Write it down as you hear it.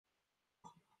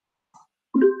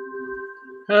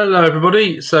Hello,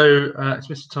 everybody. So it's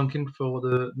Mr. Tonkin for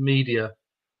the media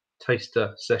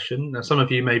taster session. Now, some of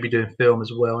you may be doing film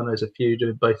as well, and there's a few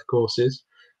doing both courses.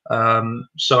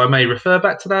 So I may refer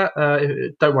back to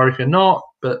that. Don't worry if you're not,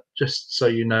 but just so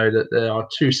you know that there are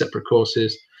two separate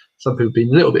courses. Some people have been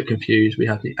a little bit confused. We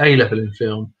have the A level in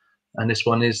film, and this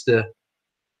one is the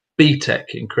BTEC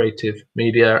in creative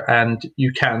media, and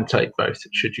you can take both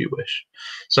should you wish.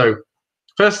 So,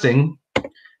 first thing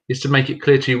is to make it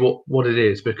clear to you what it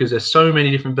is, because there's so many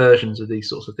different versions of these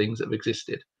sorts of things that have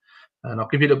existed. And I'll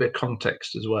give you a little bit of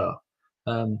context as well.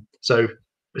 So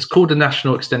it's called the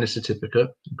National Extended Certificate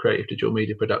in Creative Digital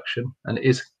Media Production, and it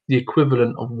is the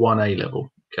equivalent of one A level.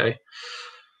 Okay.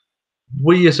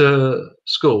 We as a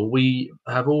school, we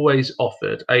have always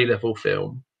offered A level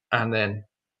film and then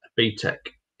BTEC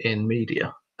in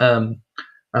media.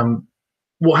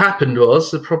 What happened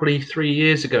was probably 3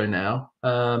 years ago now,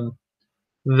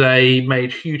 they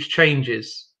made huge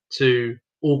changes to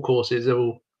all courses,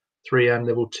 level 3 and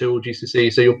level 2 or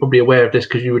GCSE. So you're probably aware of this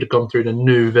because you would have gone through the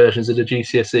new versions of the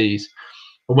GCSEs.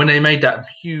 And when they made that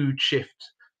huge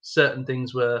shift, certain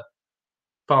things were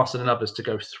faster than others to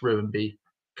go through and be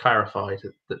clarified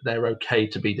that they're okay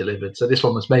to be delivered. So this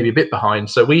one was maybe a bit behind.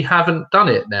 So we haven't done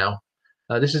it now.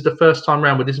 This is the first time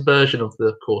around with this version of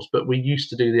the course, but we used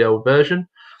to do the old version.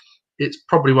 It's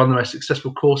probably one of the most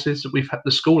successful courses that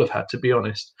the school have had, to be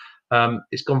honest.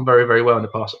 It's gone very, very well in the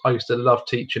past. I used to love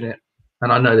teaching it,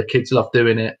 and I know the kids love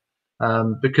doing it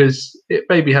because it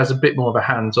maybe has a bit more of a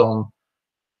hands-on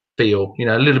feel,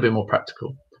 a little bit more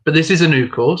practical. But this is a new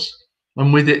course,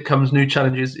 and with it comes new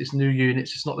challenges. It's new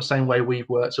units. It's not the same way we've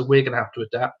worked, so we're going to have to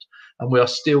adapt, and we are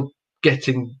still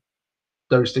getting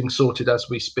those things sorted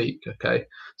as we speak. Okay,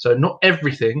 so not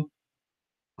everything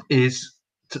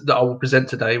that I will present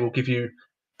today will give you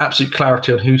absolute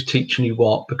clarity on who's teaching you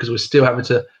what, because we're still having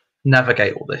to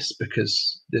navigate all this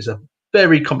because there's a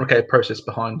very complicated process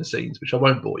behind the scenes, which I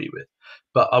won't bore you with,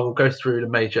 but I will go through the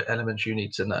major elements you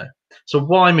need to know. So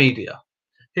why media?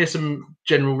 Here's some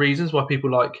general reasons why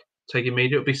people like taking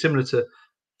media. It'll be similar to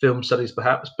film studies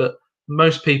perhaps, but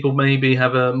most people maybe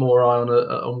have a more eye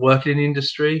on working in the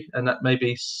industry, and that may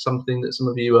be something that some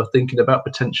of you are thinking about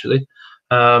potentially.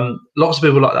 Lots of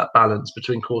people like that balance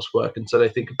between coursework, and so they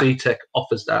think BTEC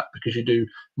offers that because you do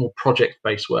more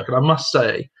project-based work. And I must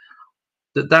say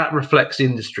that reflects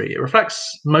industry. It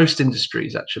reflects most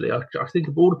industries, actually. I think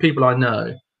of all the people I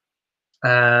know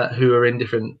who are in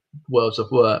different worlds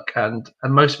of work, and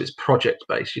most of it's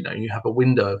project-based. You have a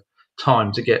window of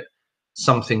time to get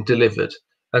something delivered,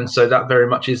 and so that very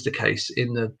much is the case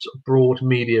in the broad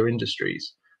media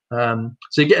industries. So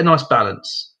you get a nice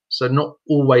balance. So not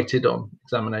all weighted on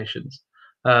examinations.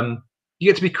 You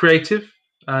get to be creative,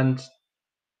 and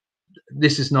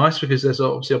this is nice because there's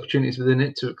obviously opportunities within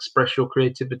it to express your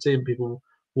creativity, and people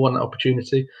want that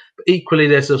opportunity. But equally,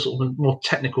 there's a sort of more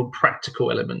technical and practical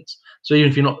elements. So even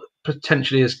if you're not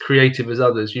potentially as creative as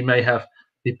others, you may have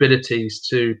the abilities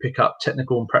to pick up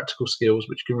technical and practical skills,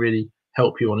 which can really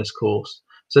help you on this course.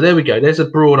 So there we go. There's a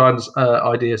broad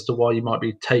idea as to why you might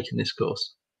be taking this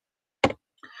course.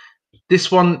 This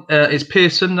one is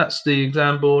Pearson, that's the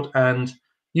exam board, and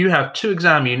you have 2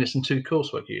 exam units and 2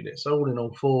 coursework units, so all in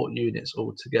all 4 units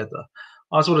all together.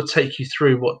 I just want to take you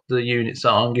through what the units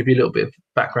are and give you a little bit of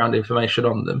background information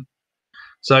on them.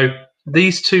 So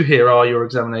these 2 here are your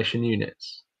examination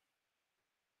units.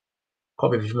 Quite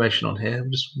a bit of information on here. I'll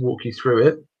just walk you through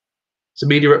it. So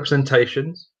media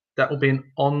representations, that will be an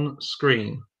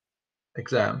on-screen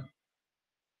exam.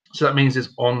 So that means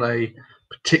it's on a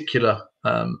particular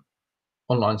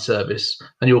online service,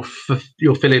 and you'll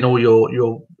fill in all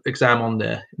your exam on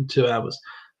there in 2 hours,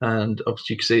 and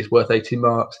obviously you can see it's worth 80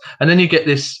 marks. And then you get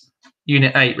this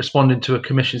unit 8, responding to a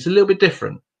commission. It's a little bit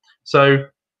different. So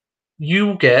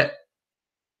you get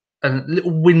a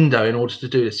little window in order to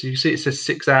do this. So you see it says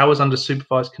 6 hours under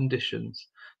supervised conditions.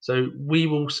 So we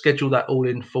will schedule that all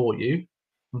in for you.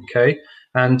 Okay,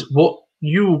 and what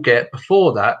you will get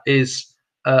before that is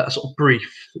a sort of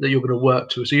brief that you're going to work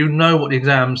to, so you know what the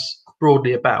exam's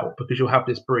broadly about because you'll have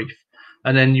this brief,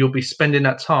 and then you'll be spending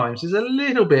that time. So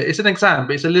it's an exam,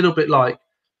 but it's a little bit like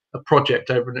a project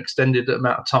over an extended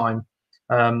amount of time,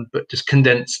 but just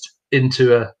condensed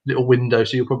into a little window.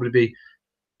 So you'll probably be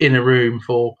in a room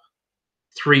for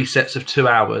 3 sets of 2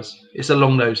 hours. It's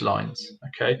along those lines.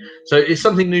 Okay, so it's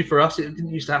something new for us. It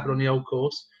didn't used to happen on the old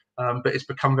course, but it's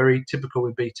become very typical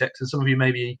with BTECs, and some of you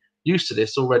may be used to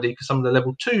this already because some of the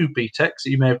level 2 BTECs that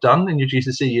you may have done in your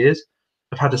GCSE years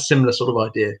have had a similar sort of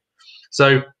idea.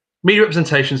 So media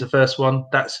representation is the first one.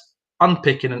 That's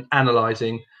unpicking and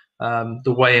analysing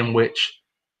the way in which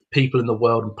people in the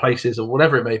world and places or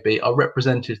whatever it may be are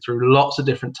represented through lots of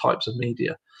different types of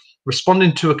media.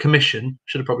 Responding to a commission,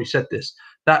 should have probably said this,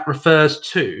 that refers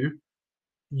to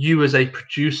you as a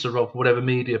producer of whatever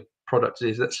media product it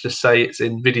is. Let's just say it's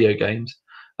in video games.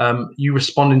 You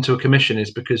responding to a commission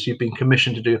is because you've been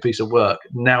commissioned to do a piece of work.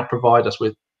 Now provide us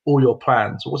with all your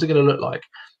plans. What's it going to look like?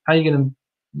 How are you going to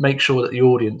make sure that the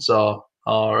audience are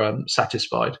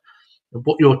satisfied? And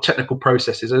what your technical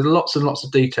process is. There's lots and lots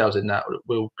of details in that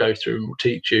we'll go through and we'll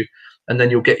teach you, and then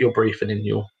you'll get your briefing and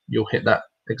you'll hit that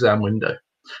exam window.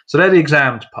 So they're the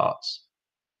examed parts.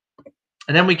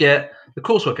 And then we get the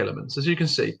coursework elements. As you can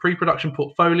see, pre-production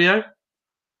portfolio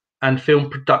and film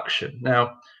production.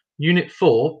 Now, Unit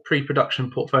 4,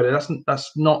 pre-production portfolio,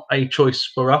 that's not a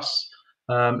choice for us,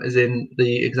 as in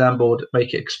the exam board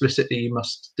make it explicitly you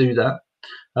must do that.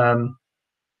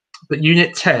 But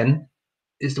Unit 10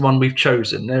 is the one we've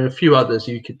chosen. There are a few others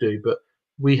you could do, but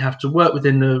we have to work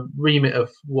within the remit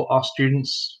of what our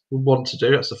students want to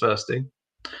do. That's the first thing.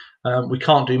 We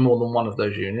can't do more than one of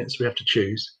those units. We have to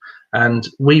choose. And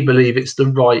we believe it's the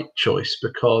right choice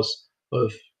because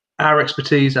of our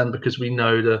expertise and because we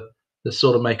know the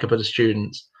sort of makeup of the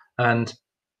students. And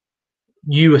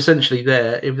you essentially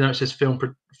there, even though it says film,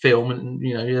 and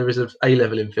there is an A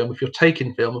level in film, if you're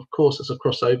taking film, of course, it's a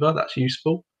crossover. That's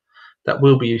useful. That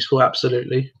will be useful,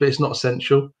 absolutely, but it's not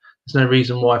essential. There's no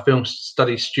reason why a film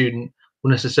studies student will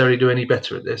necessarily do any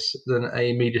better at this than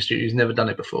a media student who's never done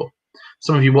it before.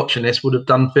 Some of you watching this would have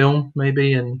done film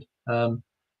maybe and at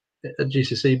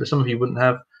GCSE, but some of you wouldn't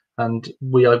have, and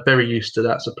we are very used to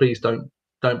that. So please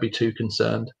don't be too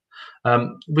concerned.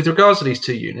 With regards to these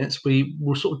two units, we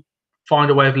will sort of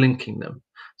find a way of linking them.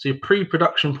 So your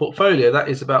pre-production portfolio, that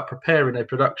is about preparing a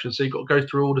production. So you've got to go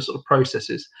through all the sort of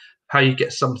processes, how you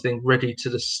get something ready to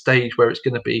the stage where it's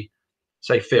going to be,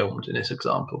 say, filmed in this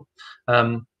example.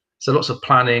 So lots of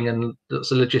planning and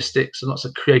lots of logistics and lots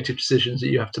of creative decisions that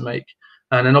you have to make.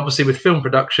 And then obviously with film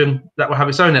production, that will have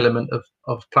its own element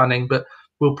of planning, but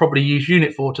we'll probably use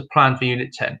Unit 4 to plan for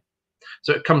Unit 10.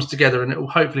 So it comes together and it will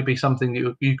hopefully be something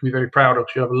that you can be very proud of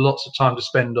because you have lots of time to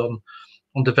spend on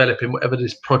developing whatever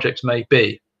this project may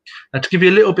be. And to give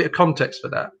you a little bit of context for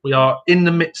that, we are in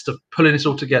the midst of pulling this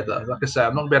all together. Like I say,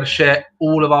 I'm not going to be able to share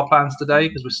all of our plans today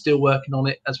because we're still working on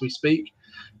it as we speak.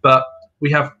 But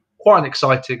we have quite an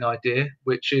exciting idea,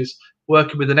 which is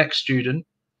working with an ex-student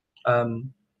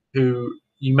who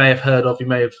you may have heard of.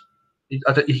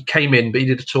 He came in, but he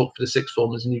did a talk for the sixth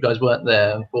formers, and you guys weren't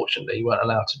there. Unfortunately, you weren't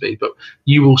allowed to be, but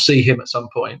you will see him at some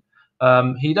point.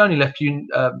 He'd only left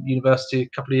university a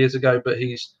couple of years ago, but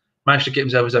he's managed to get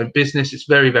himself his own business. It's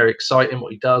very, very exciting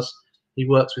what he does. He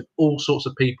works with all sorts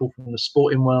of people from the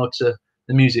sporting world to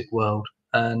the music world,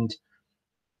 and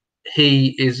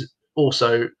he is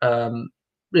also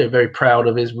very proud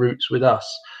of his roots with us.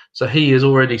 So he has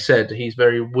already said he's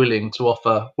very willing to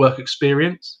offer work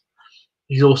experience.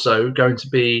 He's also going to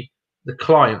be the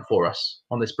client for us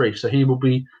on this brief. So he will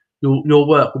be your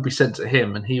work will be sent to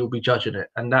him, and he will be judging it.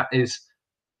 And that is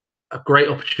a great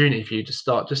opportunity for you to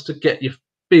start just to get your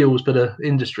feels for the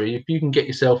industry. If you can get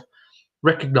yourself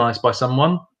recognised by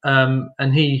someone,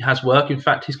 and he has work. In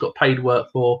fact, he's got paid work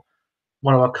for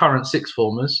one of our current sixth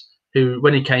formers. Who,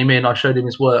 when he came in, I showed him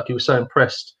his work. He was so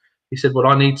impressed. He said, "Well,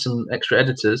 I need some extra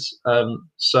editors."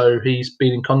 So he's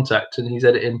been in contact, and he's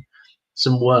editing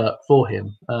some work for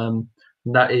him. And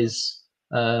that is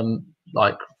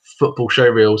like football show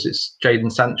reels. It's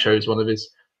Jadon Sancho is one of his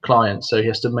clients, so he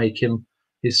has to make him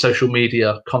his social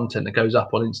media content that goes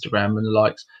up on Instagram and the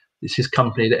likes. It's his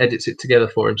company that edits it together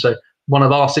for him. So one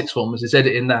of our sixth formers is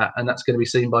editing that, and that's going to be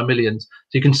seen by millions.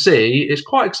 So you can see it's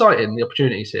quite exciting, the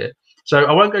opportunities here. So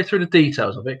I won't go through the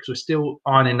details of it because we're still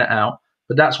ironing that out,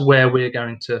 but that's where we're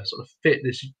going to sort of fit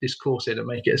this course in and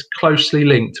make it as closely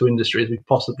linked to industry as we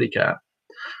possibly can.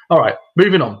 All right,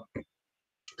 moving on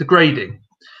to grading.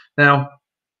 Now,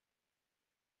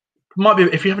 might be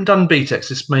if you haven't done BTECs,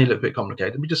 this may look a bit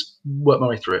complicated. Let me just work my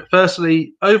way through it.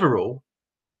 Firstly, overall,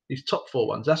 these top four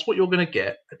ones, that's what you're going to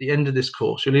get at the end of this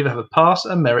course. You'll either have a pass,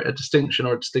 a merit, a distinction,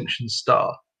 or a distinction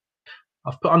star.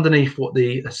 I've put underneath what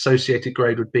the associated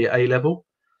grade would be at A level.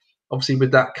 Obviously,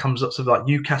 with that comes lots of like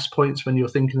UCAS points when you're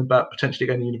thinking about potentially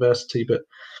going to university, but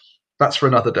that's for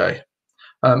another day.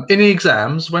 In the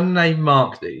exams, when they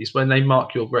mark these, when they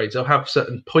mark your grades, they'll have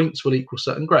certain points will equal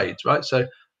certain grades, right? So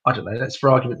I don't know, let's for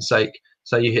argument's sake,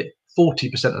 say you hit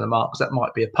 40% of the marks, that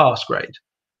might be a pass grade.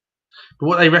 But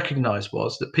what they recognised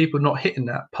was that people not hitting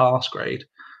that pass grade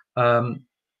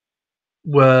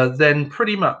were then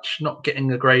pretty much not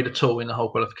getting a grade at all in the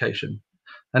whole qualification.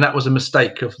 And that was a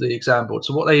mistake of the exam board.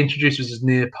 So what they introduced was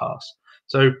near pass.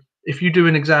 So if you do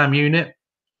an exam unit,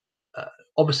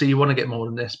 Obviously, you want to get more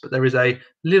than this, but there is a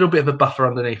little bit of a buffer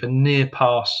underneath, a near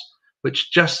pass,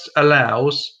 which just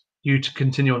allows you to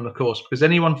continue on the course, because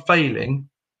anyone failing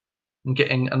and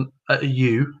getting a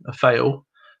U, a fail,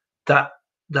 that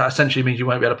essentially means you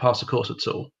won't be able to pass the course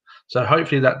at all. So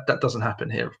hopefully that doesn't happen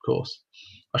here, of course.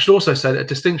 I should also say that a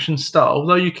distinction star,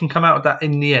 although you can come out of that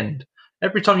in the end,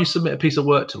 every time you submit a piece of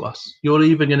work to us, you're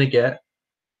either going to get,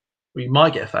 or you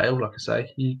might get a fail, like I say,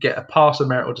 you get a pass, a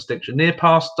merit, or distinction. Near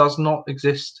pass does not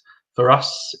exist for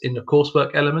us in the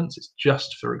coursework elements, it's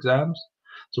just for exams.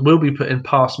 So we'll be putting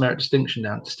pass, merit, distinction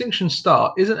down. Distinction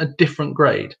star isn't a different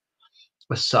grade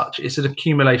as such, it's an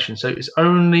accumulation. So it's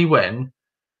only when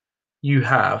you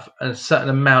have a certain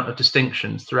amount of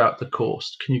distinctions throughout the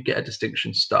course can you get a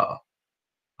distinction star.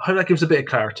 I hope that gives a bit of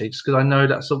clarity, just because I know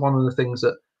that's one of the things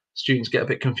that students get a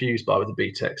bit confused by with the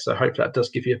BTEC. So hopefully that does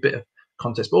give you a bit of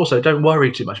context. But also, don't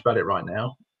worry too much about it right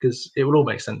now, because it will all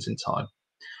make sense in time.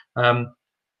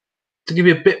 To give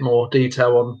you a bit more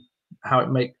detail on how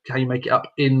you make it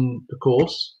up in the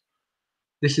course,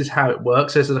 this is how it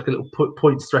works. There's like a little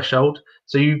points threshold.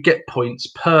 So you get points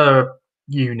per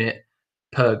unit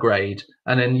per grade,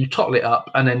 and then you total it up,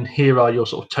 and then here are your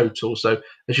sort of totals. So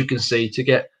as you can see, to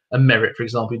get a merit, for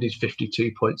example, you need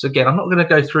 52 points. Again, I'm not going to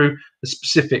go through the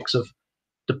specifics of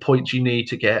the points you need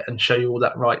to get and show you all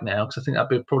that right now, because I think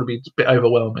that'd probably be a bit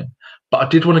overwhelming. But I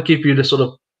did want to give you the sort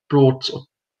of broad sort of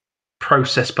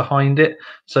process behind it,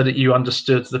 so that you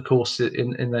understood the course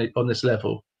on this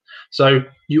level. So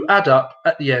you add up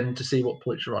at the end to see what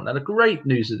points you're on. Now the great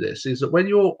news of this is that when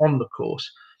you're on the course,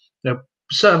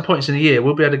 certain points in the year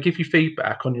we'll be able to give you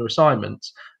feedback on your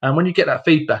assignments, and when you get that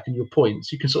feedback and your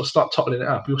points, you can sort of start toppling it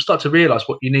up. You'll start to realize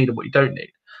what you need and what you don't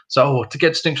need. So to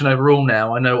get distinction overall,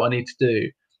 now I know what I need to do.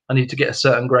 I need to get a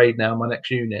certain grade now in my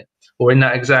next unit, or in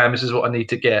that exam this is what I need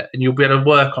to get, and you'll be able to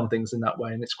work on things in that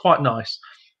way, and it's quite nice.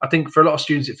 I think for a lot of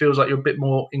students it feels like you're a bit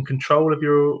more in control of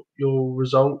your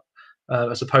result,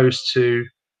 as opposed to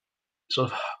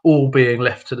sort of all being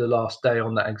left to the last day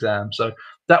on that exam. So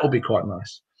that will be quite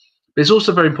nice. But it's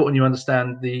also very important you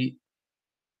understand the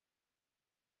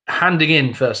handing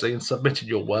in firstly and submitting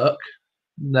your work.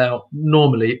 Now,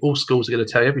 normally all schools are going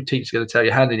to tell you, every teacher is going to tell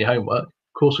you, hand in your homework.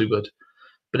 Of course we would.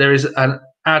 But there is an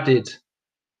added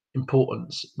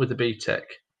importance with the BTEC.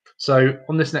 So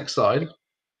on this next slide,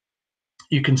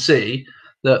 you can see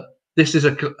that this is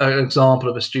an example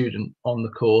of a student on the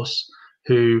course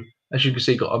who, as you can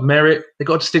see, got a merit, they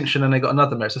got a distinction, and they got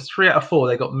another merit. So 3 out of 4,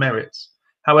 they got merits.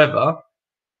 However,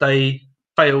 they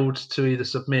failed to either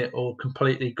submit or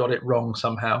completely got it wrong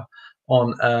somehow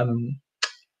on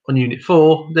unit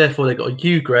 4. Therefore, they got a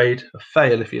U grade, a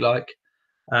fail if you like,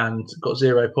 and got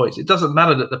 0 points. It doesn't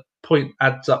matter that the point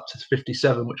adds up to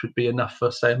 57, which would be enough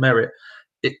for, say, a merit.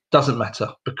 It doesn't matter,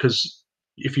 because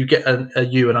if you get a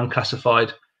U and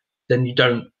unclassified, then you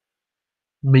don't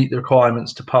meet the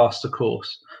requirements to pass the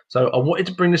course. So I wanted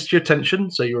to bring this to your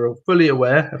attention so you're fully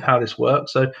aware of how this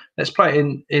works. So let's play it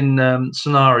in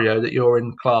scenario that you're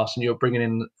in class and you're bringing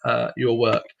in your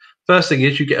work. First thing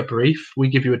is you get a brief. We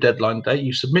give you a deadline date.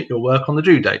 You submit your work on the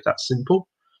due date. That's simple.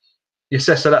 The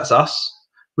assessor, that's us.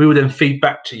 We will then feed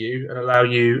back to you and allow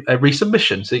you a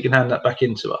resubmission, so you can hand that back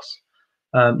in to us.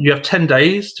 You have 10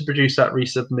 days to produce that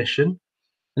resubmission.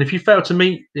 And if you fail to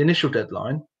meet the initial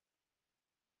deadline,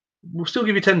 we'll still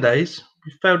give you 10 days.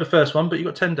 You failed the first one, but you've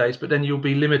got 10 days, but then you'll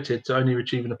be limited to only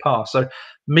achieving a pass. So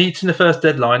meeting the first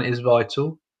deadline is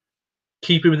vital.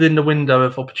 Keeping within the window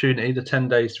of opportunity, the 10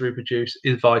 days to reproduce,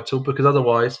 is vital, because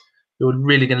otherwise you're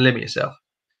really going to limit yourself.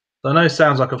 So I know it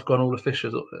sounds like I've gone all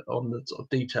official on the sort of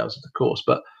details of the course,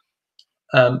 but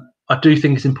I do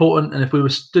think it's important. And if we were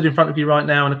stood in front of you right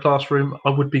now in a classroom, I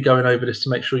would be going over this to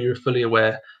make sure you're fully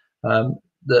aware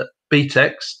that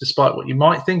BTECs, despite what you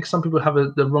might think, some people have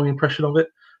the wrong impression of it.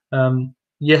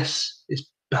 Yes, it's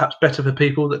perhaps better for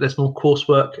people that there's more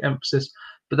coursework emphasis,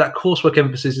 but that coursework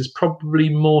emphasis is probably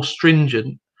more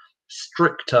stringent,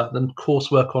 stricter than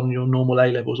coursework on your normal A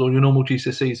levels or your normal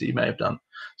GCSEs that you may have done.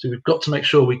 So we've got to make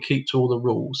sure we keep to all the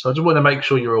rules. So I just want to make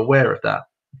sure you're aware of that.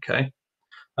 Okay.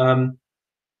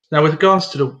 Now, with regards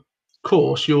to the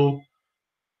course, you'll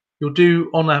do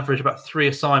on average about 3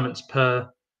 assignments per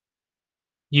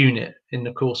unit in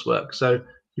the coursework. So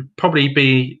you'd probably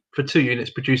be, for 2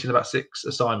 units, producing about 6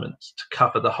 assignments to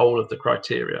cover the whole of the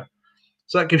criteria.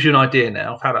 So that gives you an idea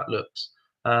now of how that looks.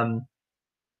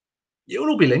 It will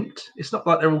all be linked. It's not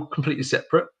like they're all completely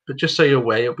separate, but just so you're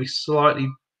aware, there'll be slightly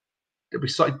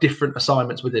different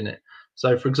assignments within it.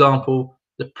 So, for example,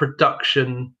 the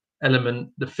production element,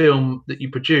 the film that you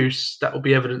produce, that will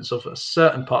be evidence of a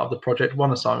certain part of the project,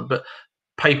 one assignment, but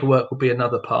paperwork will be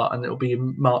another part, and it will be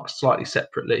marked slightly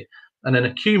separately. and then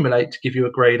accumulate to give you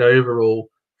a grade overall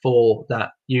for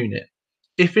that unit.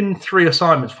 If in 3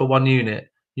 assignments for 1 unit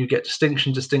you get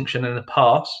distinction, distinction, and a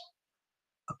pass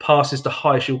is the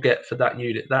highest you'll get for that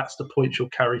unit. That's the points you'll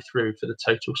carry through for the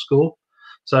total score.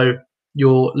 So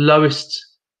your lowest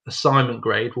assignment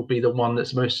grade will be the one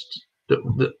that's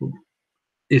that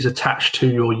is attached to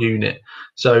your unit.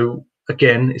 So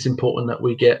again, it's important that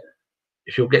we get,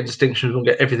 if you're getting distinctions, we'll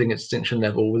get everything at distinction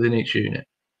level within each unit.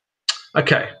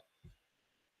 Okay.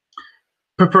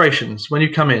 Preparations. When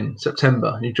you come in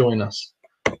September, you join us.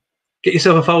 Get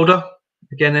yourself a folder.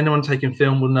 Again, anyone taking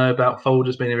film will know about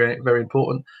folders being very, very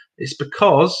important. It's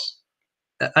because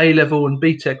at A level and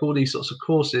BTEC, all these sorts of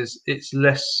courses, it's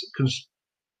less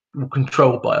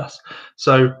controlled by us.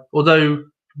 So although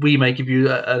we may give you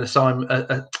an assignment,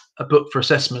 a book for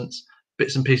assessments,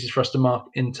 bits and pieces for us to mark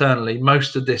internally,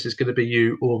 most of this is going to be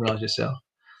you organise yourself.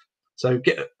 So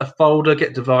get a folder,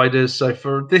 get dividers. So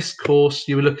for this course,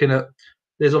 you were looking at,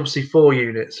 there's obviously 4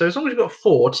 units. So as long as you've got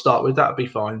 4 to start with, that'd be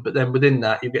fine. But then within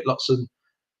that, you get lots of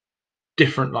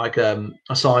different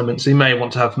assignments. So you may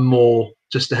want to have more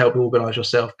just to help organise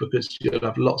yourself, because you'll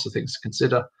have lots of things to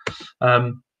consider.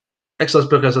 Exercise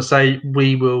book, as I say,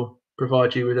 we will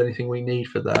provide you with anything we need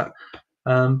for that.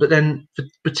 But then,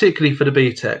 particularly for the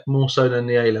BTEC, more so than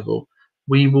the A level,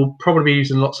 we will probably be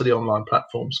using lots of the online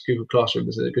platforms. Google Classroom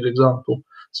is a good example.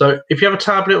 So if you have a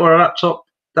tablet or a laptop,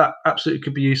 that absolutely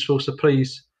could be useful. So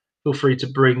please feel free to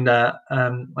bring that.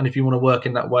 And if you want to work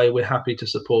in that way, we're happy to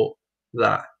support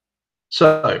that.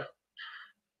 So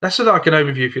that's like an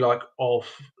overview, if you like, of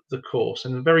the course,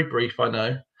 and very brief, I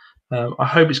know. I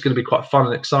hope it's going to be quite fun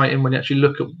and exciting when you actually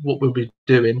look at what we'll be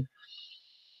doing.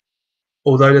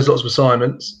 Although there's lots of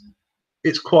assignments,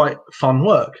 it's quite fun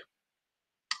work.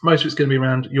 Most of it's going to be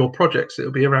around your projects.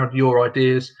 It'll be around your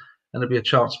ideas, and there'll be a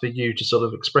chance for you to sort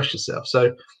of express yourself.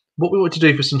 So what we want to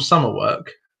do for some summer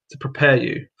work to prepare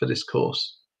you for this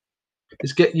course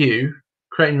is get you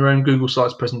creating your own Google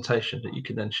Slides presentation that you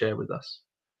can then share with us.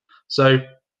 So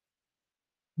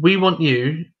we want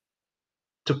you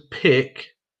to pick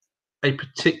a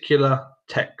particular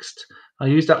text. I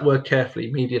use that word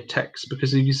carefully, media text,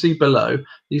 because if you see below,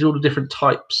 these are all the different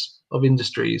types of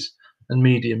industries and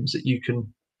mediums that you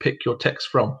can pick your text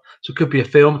from. So it could be a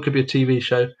film, it could be a TV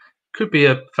show, it could be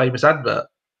a famous advert,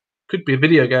 it could be a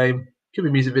video game, it could be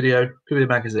a music video, it could be a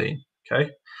magazine. Okay.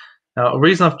 Now, the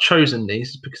reason I've chosen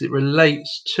these is because it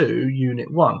relates to Unit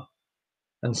 1.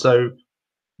 And so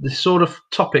the sort of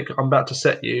topic I'm about to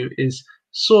set you is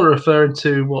sort of referring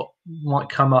to what might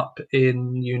come up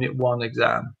in Unit 1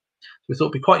 exam. We thought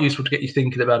it'd be quite useful to get you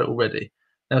thinking about it already.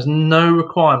 There's no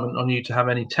requirement on you to have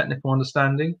any technical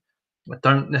understanding. I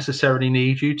don't necessarily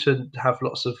need you to have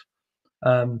lots of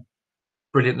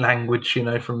brilliant language,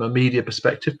 from a media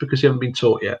perspective, because you haven't been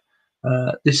taught yet.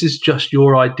 This is just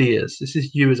your ideas. This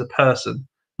is you as a person,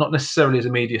 not necessarily as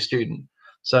a media student.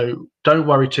 So don't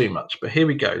worry too much. But here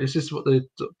we go. This is what the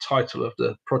title of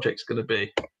the project's going to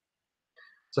be.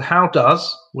 So how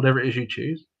does, whatever it is you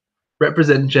choose,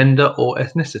 represent gender or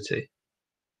ethnicity?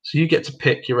 So you get to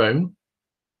pick your own.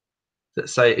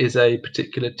 Let's say it is a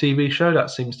particular TV show.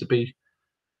 That seems to be,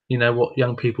 what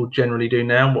young people generally do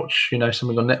now, watch,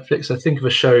 something on Netflix. So think of a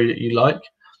show that you like.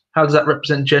 How does that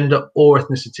represent gender or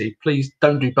ethnicity? Please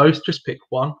don't do both, just pick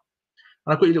one.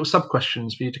 And I've got you little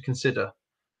sub-questions for you to consider.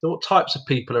 So what types of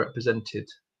people are represented?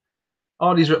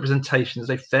 Are these representations,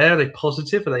 are they fair, are they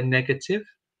positive, are they negative?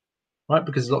 Right,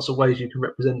 because there's lots of ways you can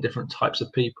represent different types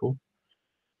of people.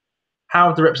 How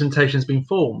have the representations been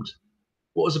formed?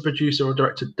 What has a producer or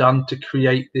director done to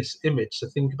create this image? So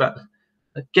think about,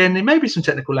 again, there may be some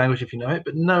technical language if you know it,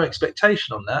 but no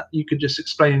expectation on that. You could just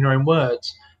explain in your own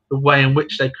words the way in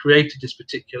which they created this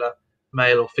particular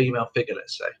male or female figure,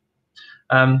 let's say.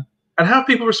 And how have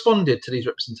people responded to these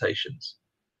representations?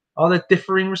 Are there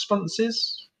differing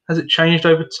responses? Has it changed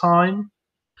over time?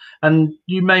 And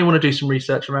you may want to do some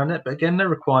research around it, but again, no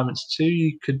requirements to.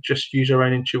 You could just use your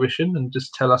own intuition and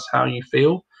just tell us how you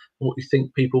feel, and what you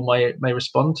think people may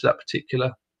respond to that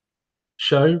particular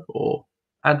show or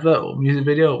advert or music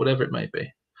video or whatever it may be.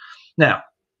 Now,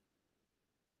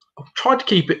 I've tried to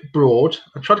keep it broad.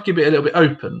 I've tried to keep it a little bit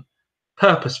open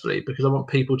purposefully, because I want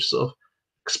people to sort of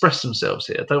express themselves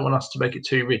here. I don't want us to make it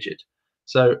too rigid.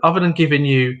 So other than giving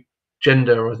you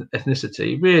gender or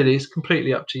ethnicity, really it's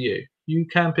completely up to you. You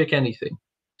can pick anything.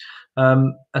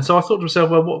 And so I thought to myself,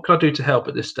 well, what can I do to help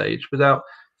at this stage without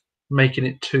making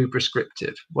it too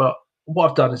prescriptive? Well, what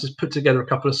I've done is just put together a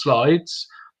couple of slides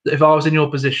that if I was in your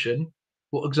position,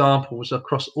 what examples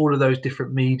across all of those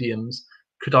different mediums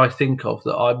could I think of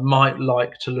that I might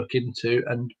like to look into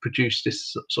and produce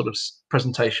this sort of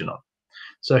presentation on.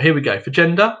 So here we go. For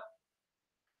gender,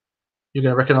 You're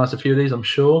going to recognise a few of these, I'm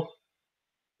sure.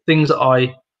 Things that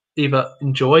I either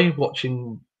enjoy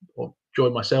watching or enjoy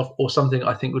myself, or something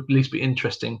I think would at least be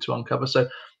interesting to uncover. So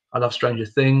I love Stranger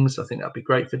Things. I think that'd be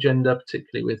great for gender,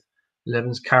 particularly with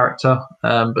Eleven's character.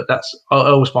 But I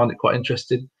always find it quite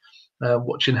interesting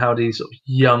watching how these sort of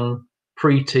young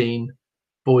preteen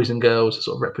boys and girls are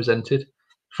sort of represented.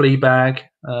 Fleabag,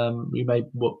 you may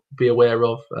be aware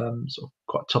of, sort of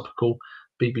quite topical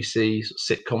BBC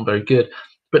sort of sitcom, very good.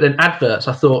 But then adverts,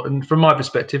 I thought, and from my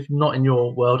perspective, not in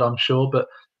your world, I'm sure, but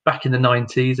back in the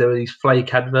 90s, there were these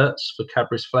flake adverts for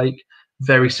Cadbury's Flake,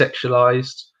 very sexualized,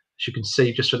 as you can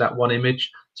see just from that one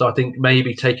image. So I think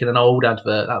maybe taking an old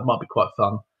advert, that might be quite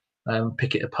fun.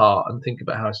 Pick it apart and think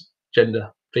about how it's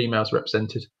gender females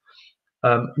represented.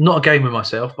 Not a gamer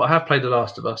myself, but I have played The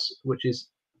Last of Us, which is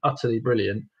utterly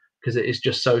brilliant because it is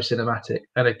just so cinematic.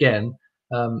 And again,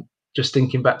 just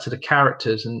thinking back to the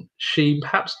characters, and she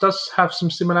perhaps does have some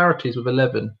similarities with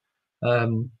Eleven.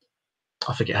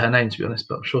 I forget her name, to be honest,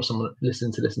 but I'm sure someone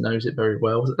listening to this knows it very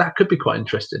well. That could be quite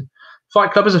interesting.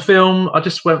 Fight Club as a film, I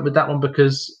just went with that one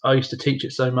because I used to teach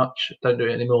it so much. Don't do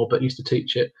it anymore, but used to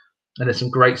teach it. And there's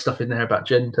some great stuff in there about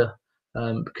gender,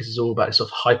 because it's all about this sort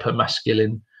of hyper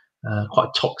masculine, quite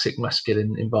toxic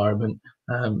masculine environment.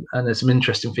 And there's some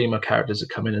interesting female characters that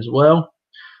come in as well.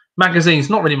 Magazines,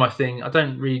 not really my thing. I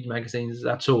don't read magazines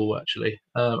at all, actually,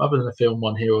 other than a film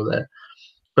one here or there.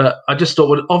 But I just thought,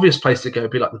 well, an obvious place to go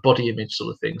would be like the body image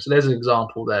sort of thing. So there's an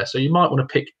example there. So you might want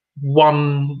to pick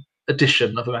one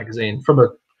edition of a magazine from a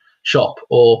shop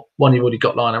or one you've already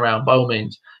got lying around, by all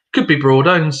means. Could be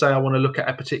broader and say I want to look at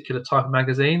a particular type of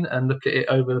magazine and look at it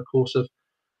over the course of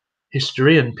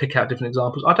history and pick out different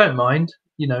examples. I don't mind.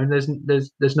 You know,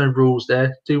 there's no rules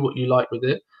there. Do what you like with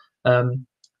it.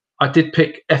 I did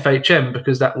pick FHM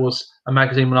because that was a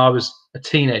magazine when I was a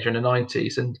teenager in the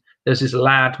 90s, and there's this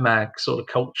lad mag sort of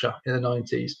culture in the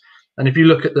 90s. And if you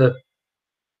look at I don't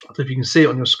know if you can see it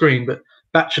on your screen, but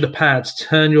bachelor pads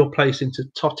turn your place into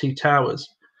totty towers.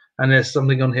 And there's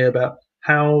something on here about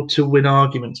how to win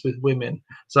arguments with women.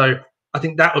 So I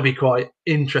think that would be quite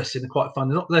interesting and quite fun.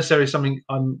 Not necessarily something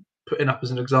I'm putting up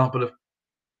as an example of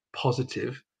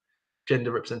positive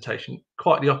gender representation,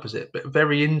 quite the opposite, but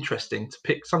very interesting to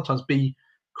pick, sometimes be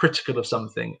critical of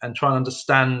something and try and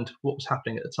understand what was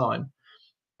happening at the time.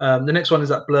 The next one is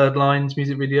that Blurred Lines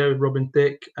music video with Robin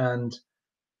Thicke and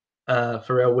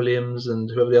Pharrell Williams and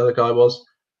whoever the other guy was.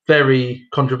 Very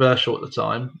controversial at the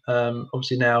time.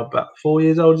 Obviously now about 4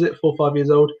 years old, is it? 4 or 5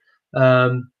 years old.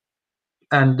 And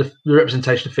the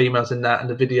representation of females in that and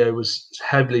the video was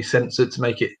heavily censored to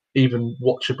make it even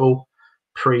watchable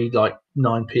pre like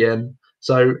 9 p.m.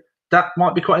 So that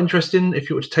might be quite interesting if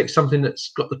you were to take something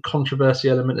that's got the controversy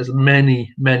element. There's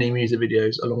many music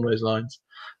videos along those lines.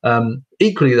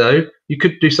 Equally though, you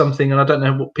could do something, and I don't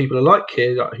know what people are like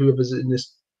here, like whoever's in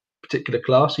this particular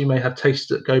class, you may have tastes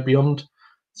that go beyond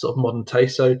sort of modern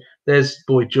taste. So there's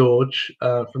Boy George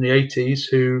from the 80s,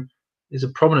 who is a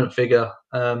prominent figure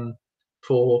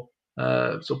for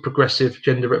sort of progressive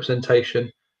gender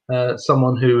representation,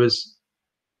 someone who has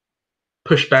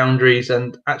pushed boundaries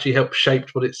and actually helped shape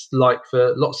what it's like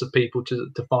for lots of people to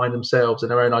define themselves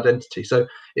and their own identity. So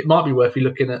it might be worth you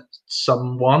looking at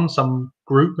some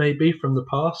group maybe from the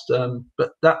past,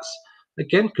 but that's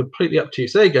again completely up to you.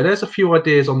 So there you go, there's a few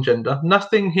ideas on gender.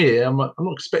 Nothing here, I'm not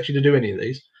expecting you to do any of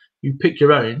these. You pick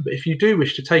your own, but if you do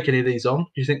wish to take any of these on,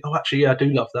 you think, oh actually yeah, I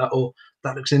do love that, or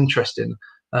that looks interesting,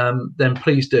 then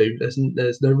please do.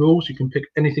 There's no rules, you can pick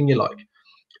anything you like.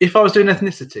 If I was doing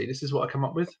ethnicity, this is what I come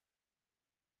up with.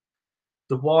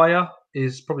 The Wire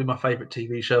is probably my favourite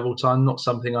TV show of all time. Not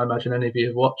something I imagine any of you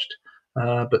have watched,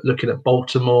 but looking at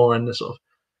Baltimore and the sort of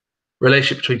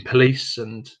relationship between police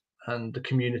and the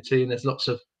community, and there's lots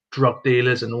of drug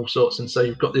dealers and all sorts, and so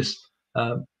you've got this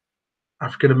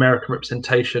African American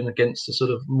representation against the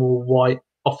sort of more white,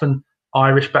 often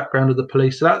Irish background of the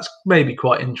police. So that's maybe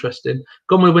quite interesting.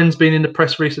 Gone with the Wind's been in the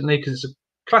press recently because it's a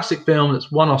classic film that's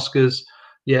won Oscars,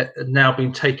 yet now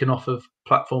been taken off of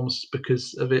platforms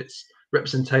because of its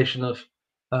representation of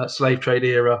slave trade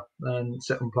era and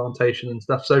settlement plantation and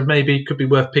stuff. So maybe it could be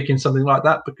worth picking something like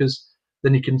that, because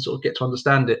then you can sort of get to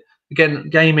understand it. Again,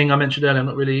 gaming, I mentioned earlier, I'm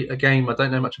not really a gamer. I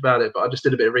don't know much about it, but I just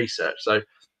did a bit of research. So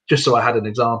just so I had an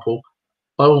example.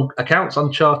 By all accounts,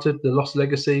 Uncharted, The Lost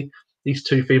Legacy, these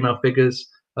two female figures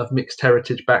of mixed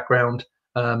heritage background,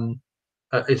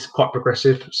 is quite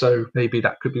progressive. So maybe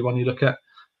that could be one you look at.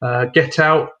 Get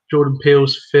Out, Jordan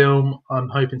Peele's film. I'm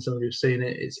hoping some of you have seen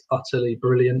it. It's utterly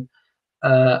brilliant.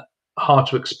 Hard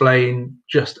to explain,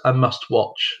 just a must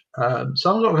watch.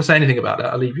 So I'm not going to say anything about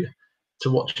that. I'll leave you to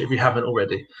watch it if you haven't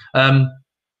already.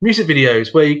 Music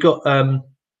videos where you got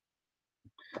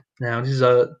Now, this is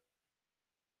a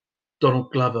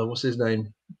Donald Glover. What's his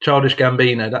name? Childish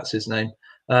Gambino. That's his name.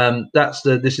 That's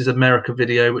the This Is America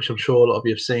video, which I'm sure a lot of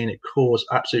you have seen. It caused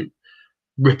absolute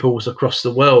ripples across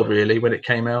the world, really, when it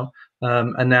came out,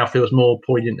 and now feels more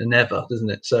poignant than ever,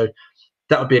 doesn't it? So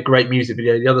that would be a great music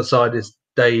video. The other side is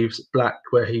Dave's Black,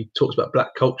 where he talks about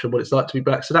black culture, what it's like to be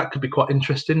black. So that could be quite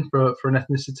interesting for an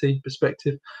ethnicity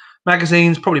perspective.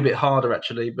 Magazines probably a bit harder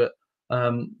actually, but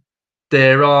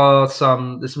there's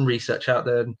some research out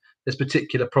there, and there's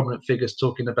particular prominent figures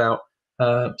talking about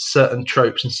certain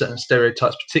tropes and certain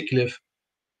stereotypes, particularly of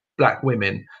black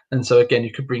women. And so again,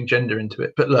 you could bring gender into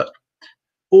it. But look,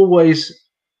 always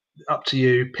up to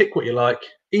you. Pick what you like,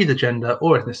 either gender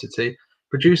or ethnicity.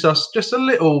 Produce us just a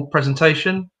little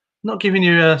presentation, not giving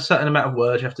you a certain amount of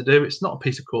words you have to do. It's not a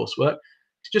piece of coursework.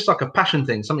 It's just like a passion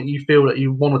thing, something you feel that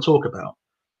you want to talk about.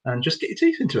 And just get your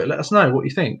teeth into it. Let us know what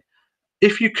you think.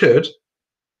 If you could,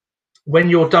 when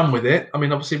you're done with it, I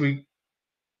mean, obviously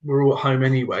we're all at home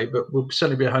anyway, but we'll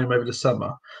certainly be at home over the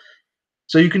summer.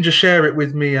 So you can just share it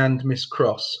with me and Miss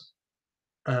Cross.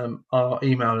 Our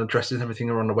email addresses and everything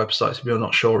are on the website, so if you're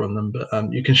not sure on them,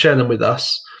 but you can share them with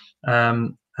us,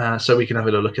 so we can have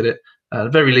a little look at it. At the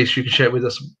very least, you can share it with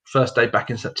us first day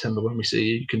back in September when we see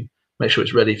you. You can make sure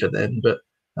it's ready for then, but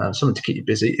something to keep you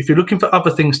busy. If you're looking for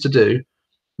other things to do,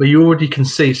 where you already can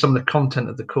see some of the content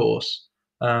of the course,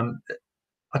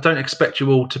 I don't expect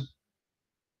you all to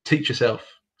teach yourself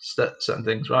certain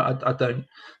things, right? I don't,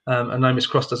 and no, Miss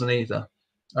Cross doesn't either.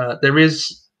 There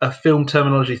is a film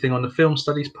terminology thing on the film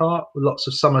studies part with lots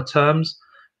of summer terms.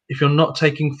 If you're not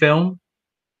taking film,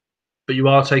 but you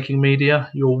are taking media,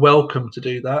 you're welcome to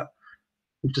do that.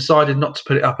 We've decided not to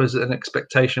put it up as an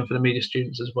expectation for the media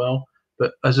students as well,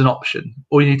 but as an option.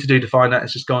 All you need to do to find out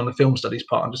is just go on the film studies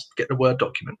part and just get the Word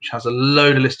document, which has a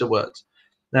load of list of words.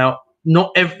 Now,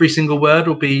 not every single word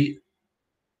will be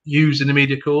used in the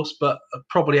media course, but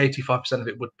probably 85% of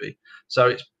it would be. So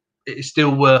it is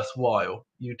still worthwhile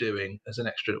you doing as an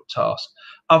extra task.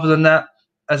 Other than that,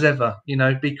 as ever,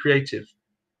 be creative,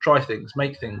 try things,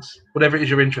 make things, whatever it is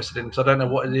you're interested in. Because I don't know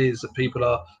what it is that people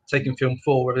are taking film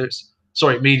for, whether it's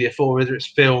media for, whether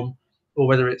it's film or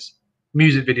whether it's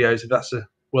music videos, if that's the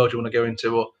world you want to go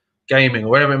into, or gaming, or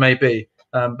whatever it may be.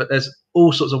 But there's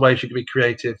all sorts of ways you can be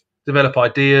creative, develop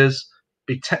ideas,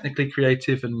 be technically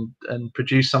creative, and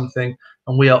produce something.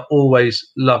 And we are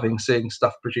always loving seeing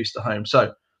stuff produced at home.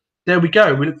 So there we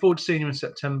go. We look forward to seeing you in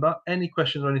September. Any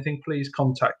questions or anything, please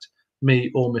contact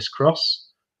me or Miss Cross.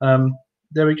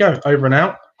 There we go. Over and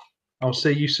out. I'll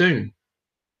see you soon.